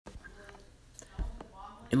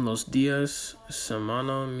En los días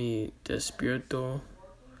semana me despierto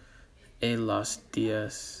en las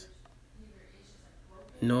días.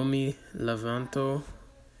 No me levanto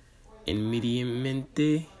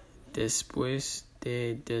inmediatamente después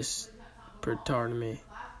de despertarme.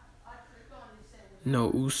 No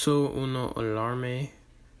uso una alarma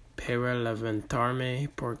para levantarme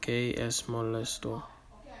porque es molesto.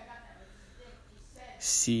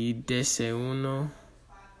 Si desayuno,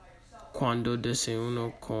 cuando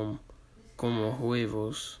desayuno como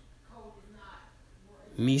huevos.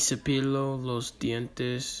 Me cepillo los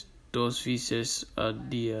dientes 2 veces al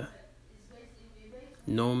día.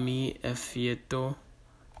 No me afeito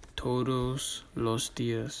todos los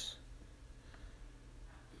días.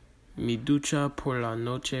 Me ducha por la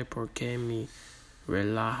noche porque me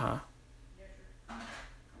relaja.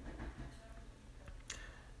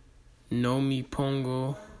 No me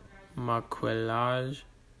pongo maquillaje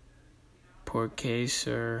porque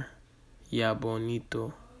ser ya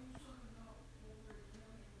bonito.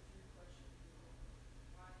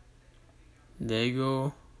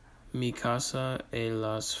 Llego mi casa a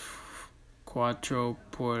las 4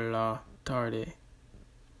 por la tarde.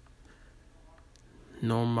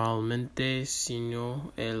 Normalmente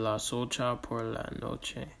ceno a las 8 por la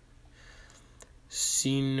noche.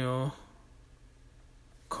 Ceno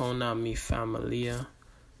con mi familia.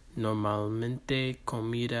 Normalmente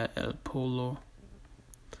comida el pollo.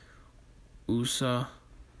 Usa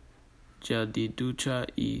gel de ducha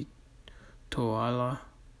y toalla.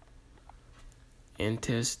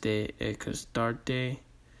 Antes de acostarte,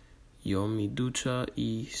 yo me ducho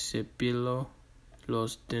y cepillo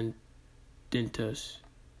los dientes.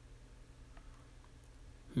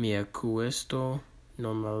 Me acuesto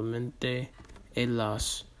normalmente a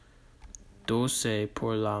las 12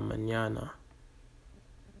 por la mañana.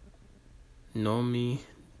 No me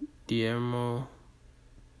duermo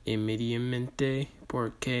inmediatamente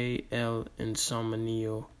porque el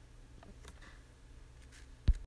insomnio